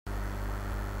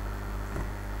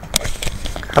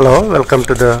Hello, welcome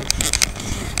to the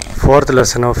fourth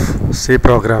lesson of C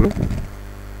programming.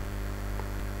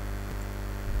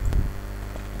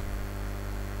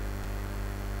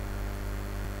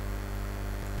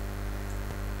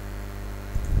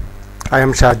 I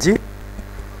am Shaji.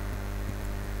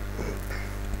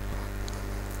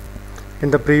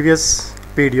 In the previous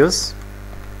videos,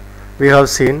 we have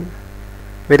seen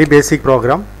very basic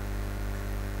program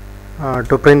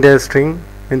to print a string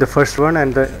in the first one,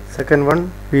 and the second one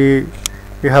we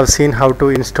have seen how to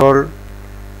install,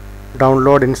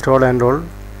 download, install and all,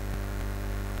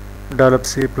 develop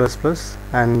C++,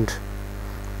 and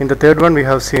in the third one we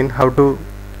have seen how to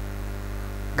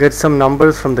get some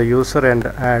numbers from the user and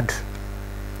add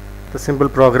the simple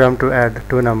program to add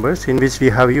two numbers, in which we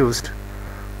have used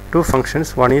two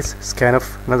functions. One is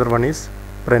scanf, another one is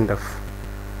printf.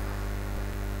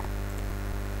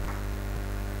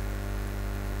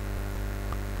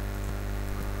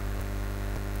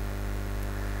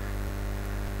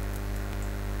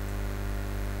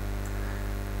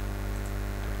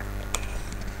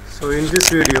 So in this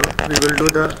video we will do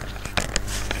the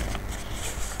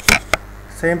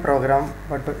same program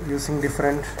but using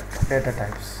different data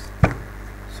types.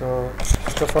 So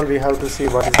first of all we have to see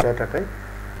what is data type.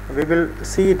 We will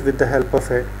see it with the help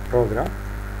of a program.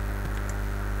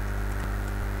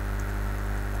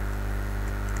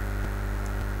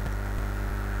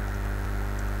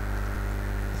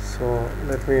 So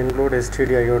let me include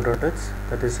stdio.h,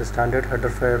 that is a standard header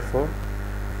file for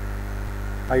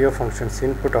IO functions,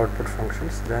 input output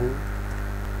functions. Then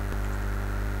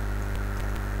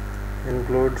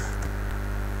include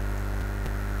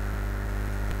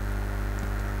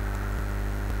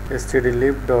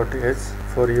stdlib.h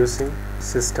for using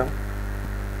system.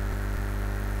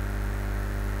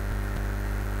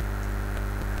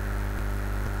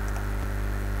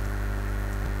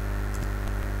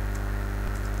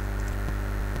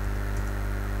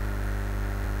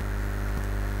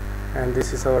 And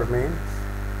this is our main.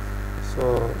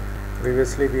 So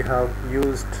previously we have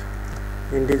used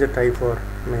integer type for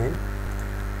main.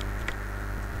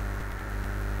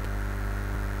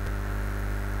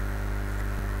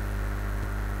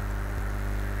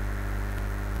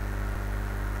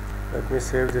 Let me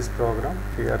save this program,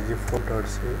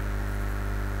 prg4.save.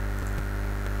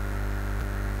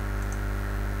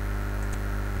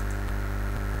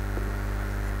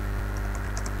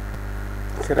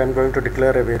 Here I am going to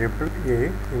declare a variable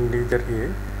a, integer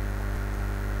a,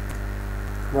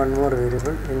 one more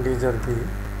variable integer b,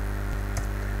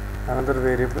 another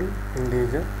variable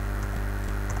integer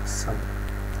sum.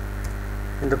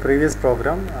 In the previous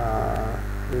program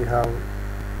we have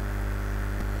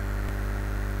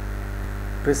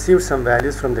received some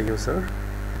values from the user.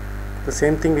 The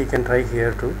same thing we can try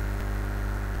here too.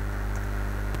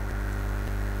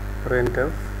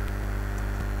 Printf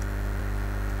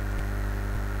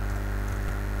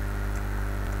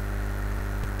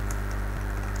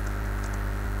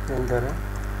enter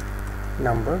a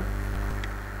number.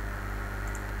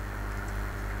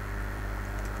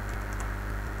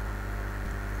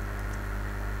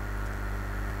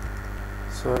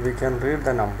 So we can read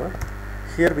the number.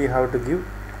 Here we have to give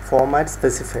format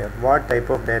specifier, what type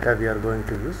of data we are going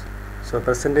to use. So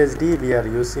 %d we are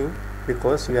using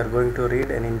because we are going to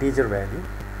read an integer value,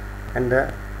 and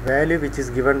the value which is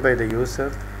given by the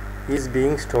user is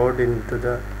being stored into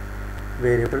the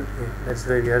variable a. That's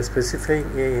why we are specifying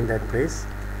a in that place.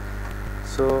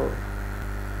 So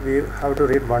we have to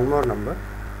read one more number,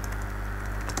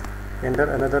 enter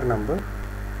another number,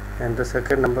 and the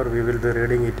second number we will be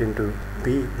reading it into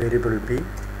b, variable b,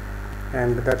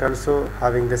 and that also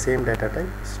having the same data type.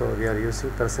 So we are using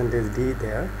 %d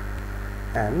there,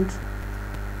 and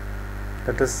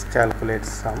let us calculate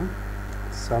sum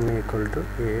equal to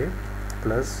a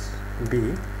plus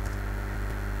b.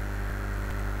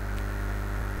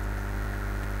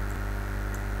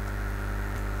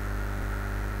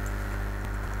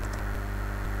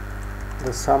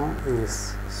 The sum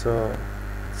is, so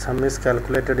sum is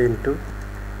calculated into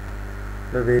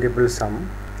the variable sum.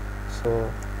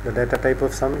 So the data type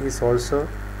of sum is also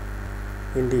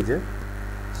integer,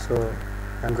 so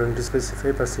I am going to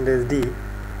specify %d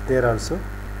there also,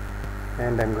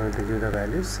 and I am going to give the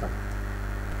value sum.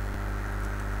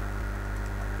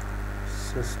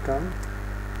 System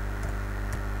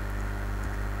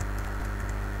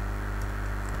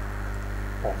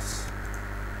pause.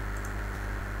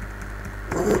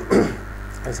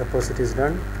 I suppose it is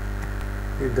done.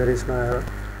 If there is no error,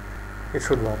 it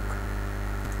should work.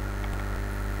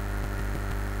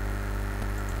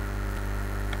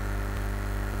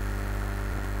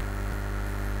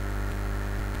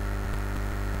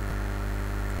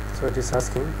 So it is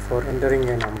asking for entering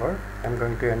a number. I am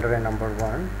going to enter a number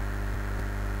 1.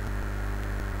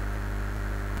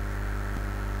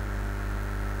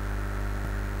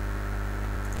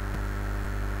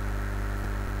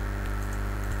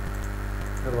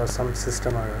 There was some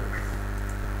system error.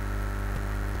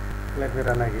 Let me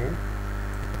run again.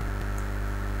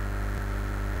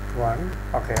 1.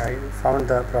 Okay, I found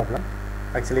the problem.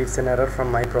 Actually it's an error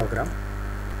from my program.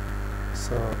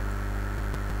 So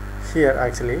here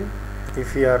actually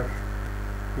if you are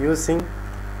using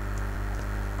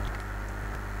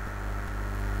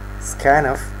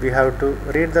scanf, we have to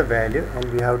read the value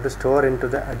and we have to store into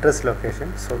the address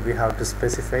location. So we have to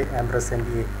specify ampersand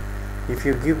a. If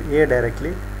you give a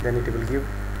directly, then it will give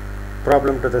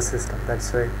problem to the system.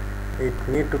 That's why it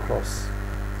need to close.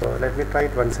 So let me try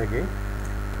it once again.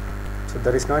 So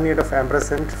there is no need of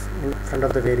ampersand in front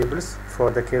of the variables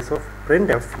for the case of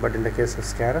printf, but in the case of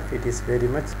scanf it is very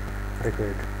much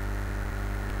required.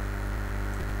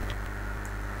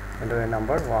 Enter a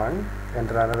number 1,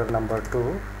 enter another number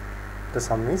 2, the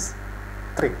sum is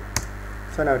 3.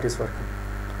 So now it is working.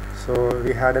 So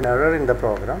we had an error in the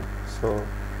program. So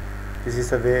this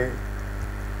is a way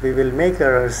we will make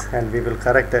errors and we will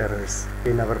correct the errors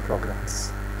in our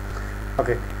programs.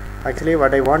 Okay, actually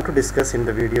what I want to discuss in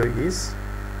the video is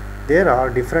there are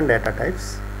different data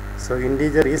types. So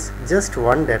integer is just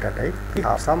one data type. We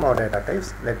have some more data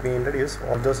types. Let me introduce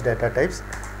all those data types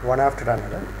one after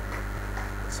another.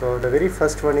 So the very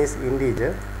first one is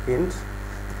integer, int.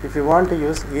 If you want to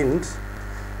use int,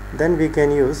 then we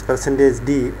can use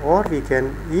 %d, or we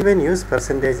can even use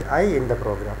 %i in the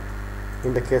program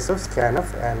in the case of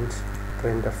scanf and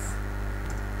printf.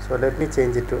 So let me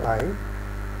change it to I,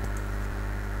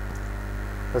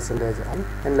 %i,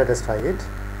 and let us try it.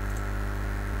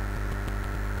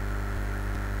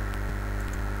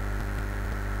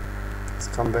 It's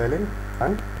compiling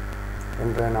and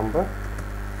enter a number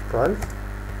 12,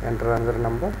 enter another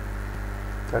number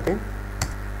 13.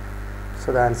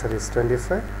 So the answer is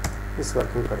 25. Is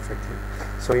working perfectly.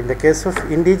 So in the case of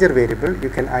integer variable, you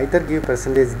can either give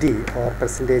 %d or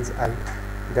 %i.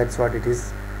 That's what it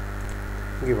is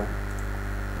given.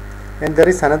 And there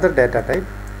is another data type,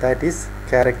 that is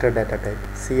character data type,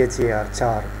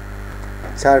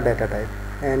 char data type,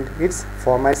 and its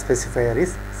format specifier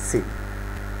is C.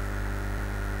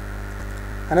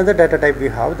 Another data type we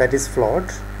have, that is float.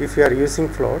 If you are using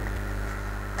float,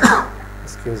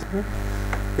 excuse me,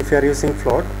 if you are using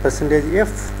float,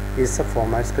 %f is the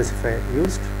format specifier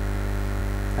used.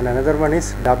 And another one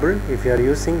is double. If you are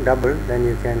using double, then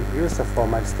you can use the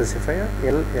format specifier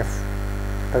LF,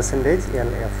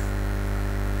 %LF.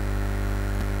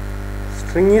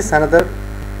 String is another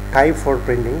type for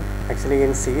printing. Actually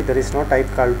in C there is no type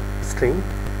called string,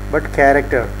 but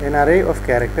character, an array of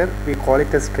character, we call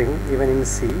it a string even in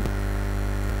C.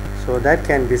 So that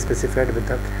can be specified with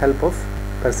the help of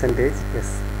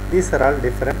 %s. These are all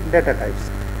different data types.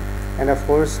 And of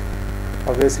course,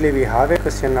 obviously we have a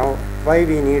question now, why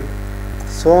we need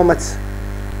so much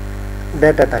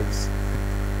data types.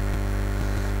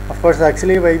 Of course,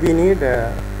 actually why we need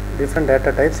different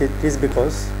data types, it is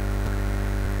because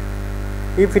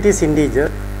if it is integer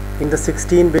in the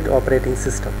 16-bit operating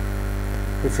system,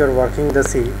 if you are working the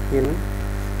C in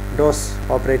DOS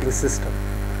operating system,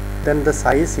 then the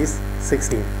size is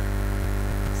 16.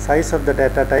 Size of the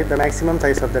data type, the maximum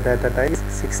size of the data type is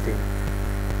 16.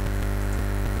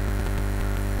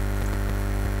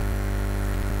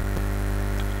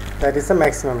 That is the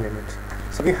maximum limit.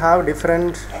 So we have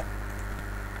different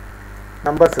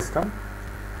number system.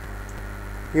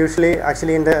 Usually,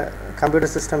 actually in the computer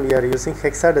system we are using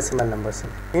hexadecimal numbers.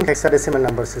 In hexadecimal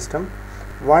number system,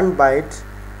 1 byte,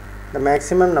 the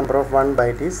maximum number of 1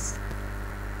 byte is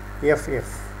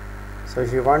FF. So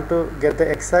if you want to get the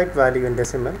exact value in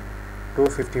decimal,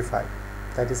 255.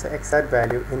 That is the exact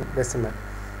value in decimal.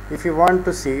 If you want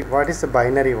to see what is the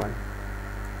binary one,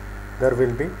 there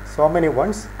will be so many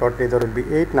ones. Totally there will be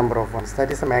 8 number of ones.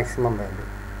 That is the maximum value.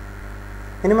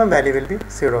 Minimum value will be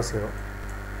 00.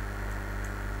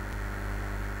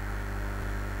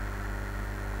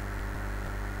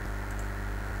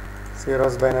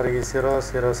 Zeros binary is 0,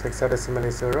 zeros hexadecimal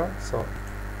is 0. So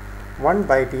 1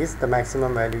 byte is the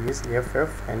maximum value is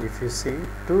FF, and if you see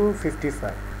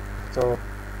 255. So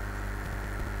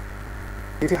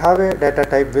if you have a data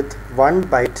type with 1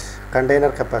 byte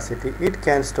container capacity, it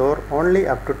can store only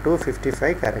up to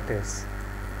 255 characters.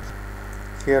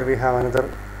 Here we have another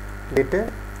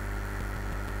detail.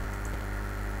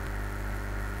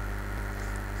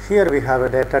 Here we have a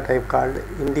data type called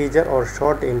integer or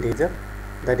short integer,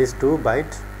 that is 2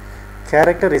 byte.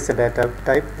 character is a data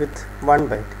type with 1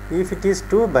 byte. If it is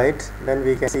 2 byte, then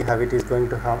we can see how it is going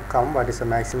to come, what is the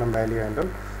maximum value and all.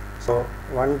 So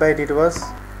 1 byte it was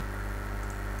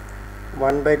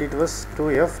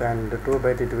 2f, and 2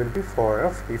 byte it will be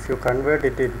 4f. If you convert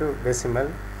it into decimal,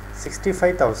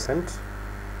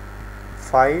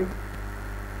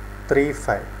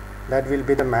 65,535, that will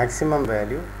be the maximum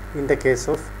value in the case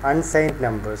of unsigned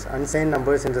numbers. Unsigned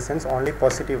numbers in the sense only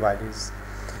positive values.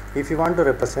 If you want to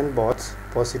represent both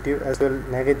positive as well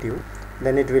negative,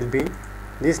 then it will be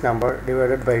this number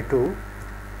divided by 2,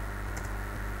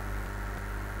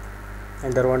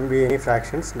 and there won't be any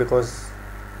fractions because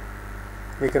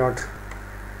we cannot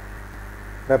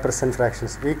represent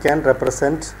fractions. We can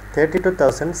represent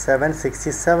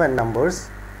 32,767 numbers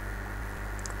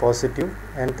positive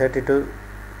and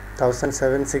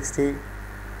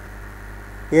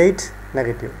 32,768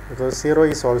 negative, because 0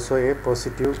 is also a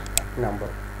positive number.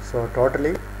 So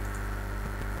totally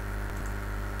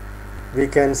we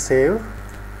can save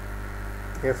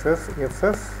FF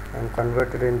and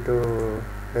convert it into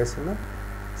decimal,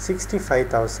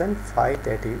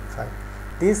 65,535.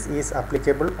 This is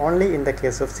applicable only in the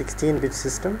case of 16-bit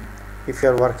system. If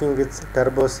you are working with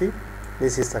Turbo C,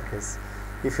 this is the case.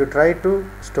 If you try to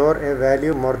store a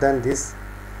value more than this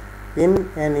in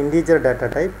an integer data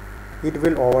type, it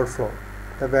will overflow.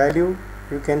 The value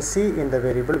you can see in the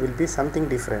variable will be something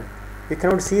different. You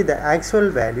cannot see the actual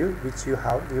value which you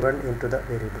have given into the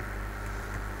variable.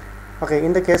 Okay,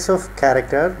 in the case of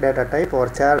character data type or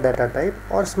char data type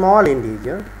or small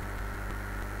integer,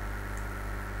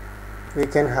 we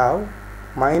can have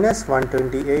minus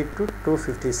 128 to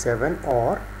 257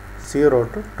 or 0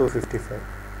 to 255.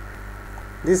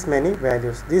 This many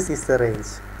values, this is the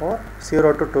range, or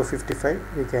 0 to 255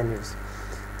 we can use.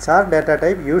 Char data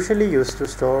type usually used to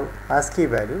store ASCII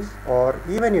values, or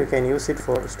even you can use it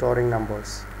for storing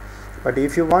numbers. But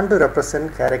if you want to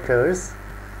represent characters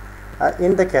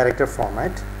in the character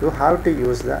format, you have to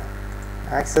use the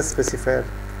access specifier.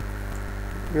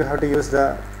 You have to use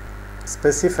the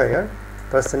specifier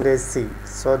 %C,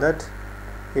 so that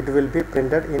it will be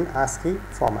printed in ASCII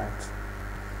format.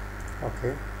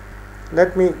 Okay,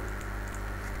 let me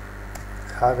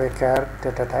have a char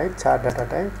data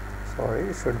type. Sorry,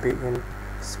 it should be in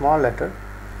small letter.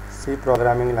 C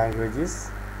programming language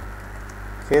is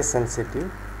case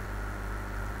sensitive.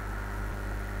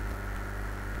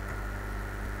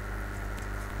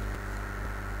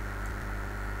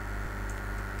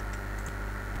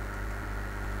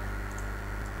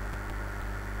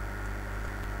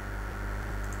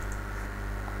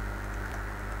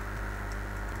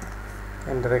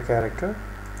 Enter a character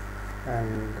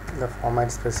and the format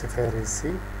specifier is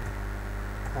C.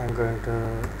 I am going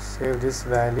to save this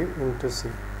value into C.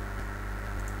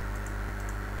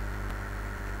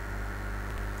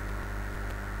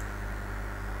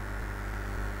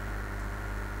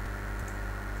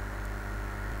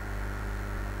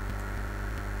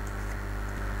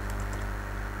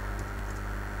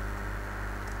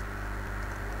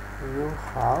 You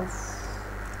have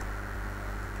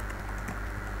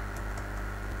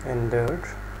entered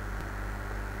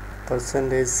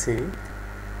 %C,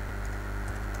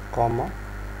 comma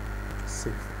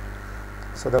C.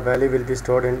 So the value will be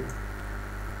stored in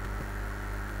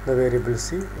the variable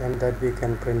C, and that we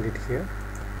can print it here.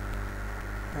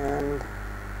 And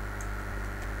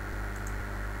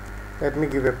let me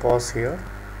give a pause here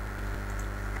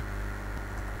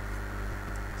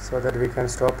so that we can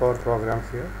stop our program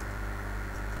here.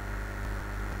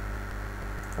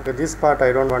 Okay, this part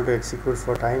I don't want to execute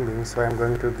for time being, so I am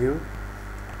going to give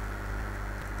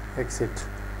exit.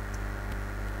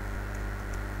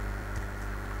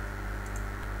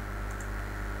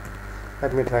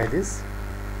 Let me try this.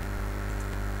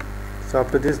 So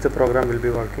up to this the program will be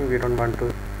working. We don't want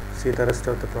to see the rest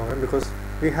of the program because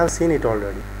we have seen it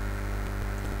already.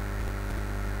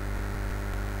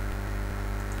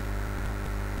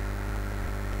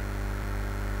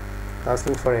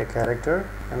 Asking for a character,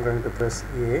 I'm going to press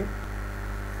A.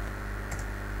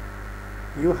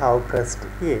 You have pressed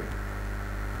A.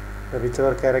 So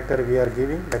whichever character we are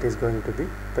giving, that is going to be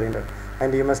printed.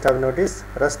 And you must have noticed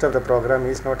rest of the program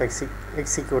is not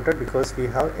executed because we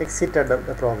have exited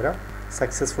the program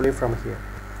successfully from here,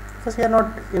 because we are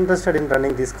not interested in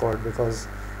running this code because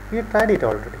we tried it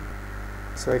already.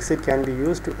 So exit can be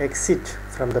used to exit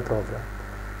from the program.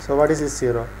 So what is this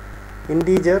 0?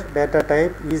 Integer data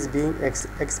type is being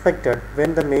expected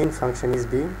when the main function is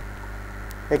being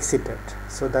exited.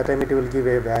 So that time it will give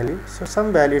a value. So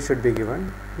some value should be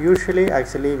given. Usually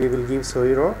actually we will give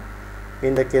 0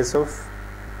 in the case of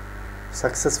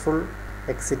successful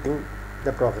exiting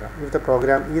the program. If the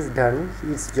program is done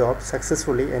its job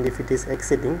successfully and if it is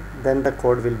exiting, then the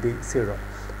code will be 0.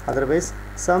 Otherwise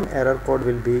some error code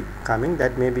will be coming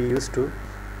that may be used to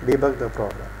debug the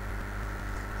program.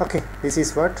 Okay, this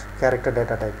is what character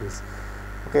data type is.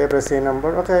 Okay, press a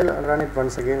number. Okay, I'll run it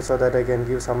once again so that I can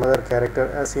give some other character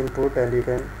as input and you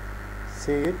can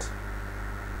see it.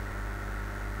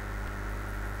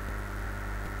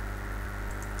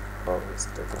 Oh, it's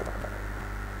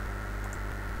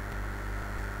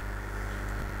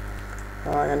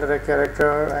enter a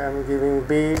character. I am giving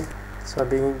B, so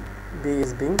B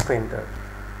is being printed.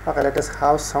 Okay, let us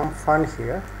have some fun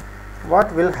here.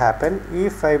 What will happen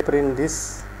if I print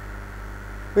this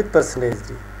with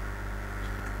 %d?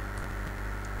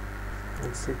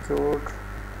 Execute,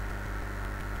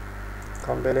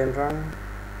 compile and run.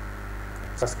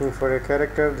 It's asking for a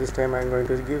character. This time I am going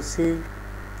to give C,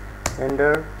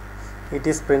 enter. It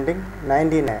is printing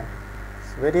 99.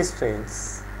 It's very strange.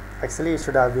 Actually it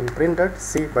should have been printed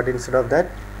C, but instead of that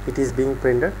it is being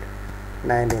printed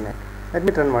 99. Let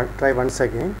me try once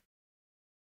again.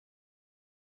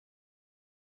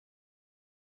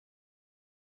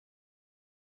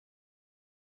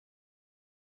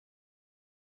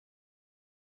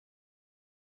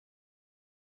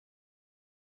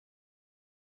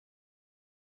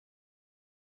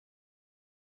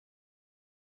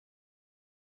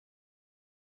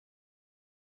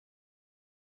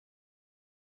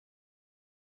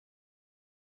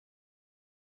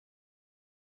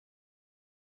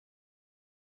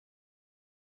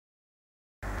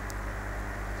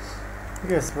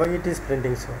 Yes, why it is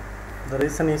printing so? The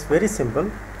reason is very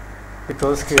simple,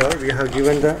 because here we have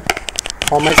given the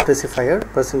format specifier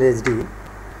 %d.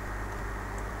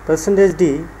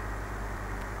 %d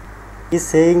is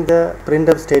saying the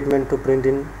printf statement to print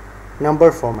in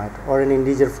number format or an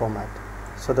integer format.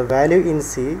 So the value in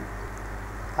C,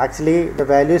 actually the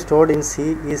value stored in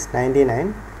C is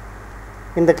 99.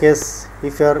 In the case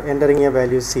if you are entering a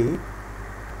value C,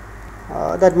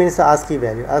 that means the ASCII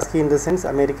value. ASCII in the sense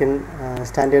American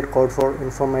Standard Code for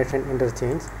Information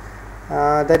Interchange.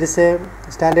 That is a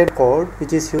standard code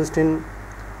which is used in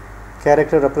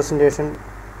character representation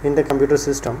in the computer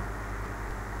system.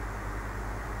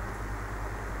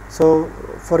 So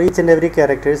for each and every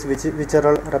characters which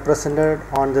are represented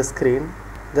on the screen,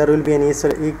 there will be an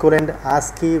equivalent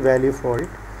ASCII value for it.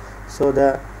 So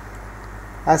the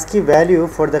ASCII value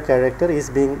for the character is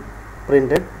being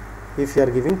printed if you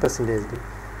are giving %d.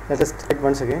 Let us try it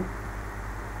once again.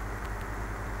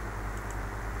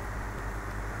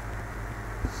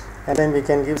 And then we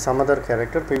can give some other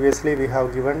character. Previously we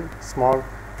have given small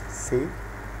c,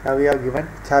 now we have given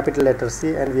capital letter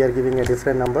C and we are giving a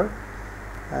different number.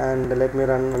 And let me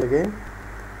run again.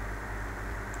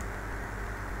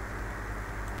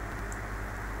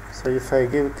 So if I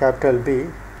give capital B,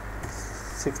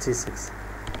 66,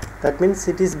 that means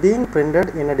it is being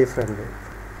printed in a different way.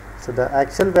 So the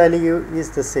actual value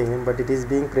is the same, but it is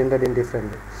being printed in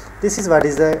different way. This is what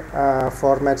is the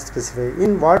format specifier.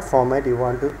 In what format you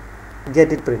want to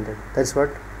get it printed. That's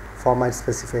what format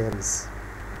specifier is.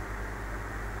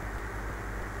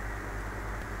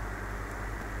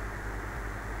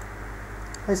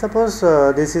 I suppose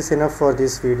this is enough for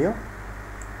this video.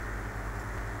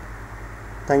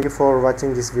 Thank you for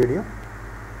watching this video.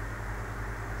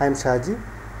 I am Shaji.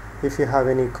 If you have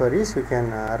any queries, you can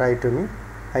write to me,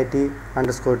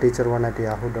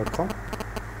 it_teacher1@yahoo.com.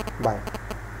 Bye.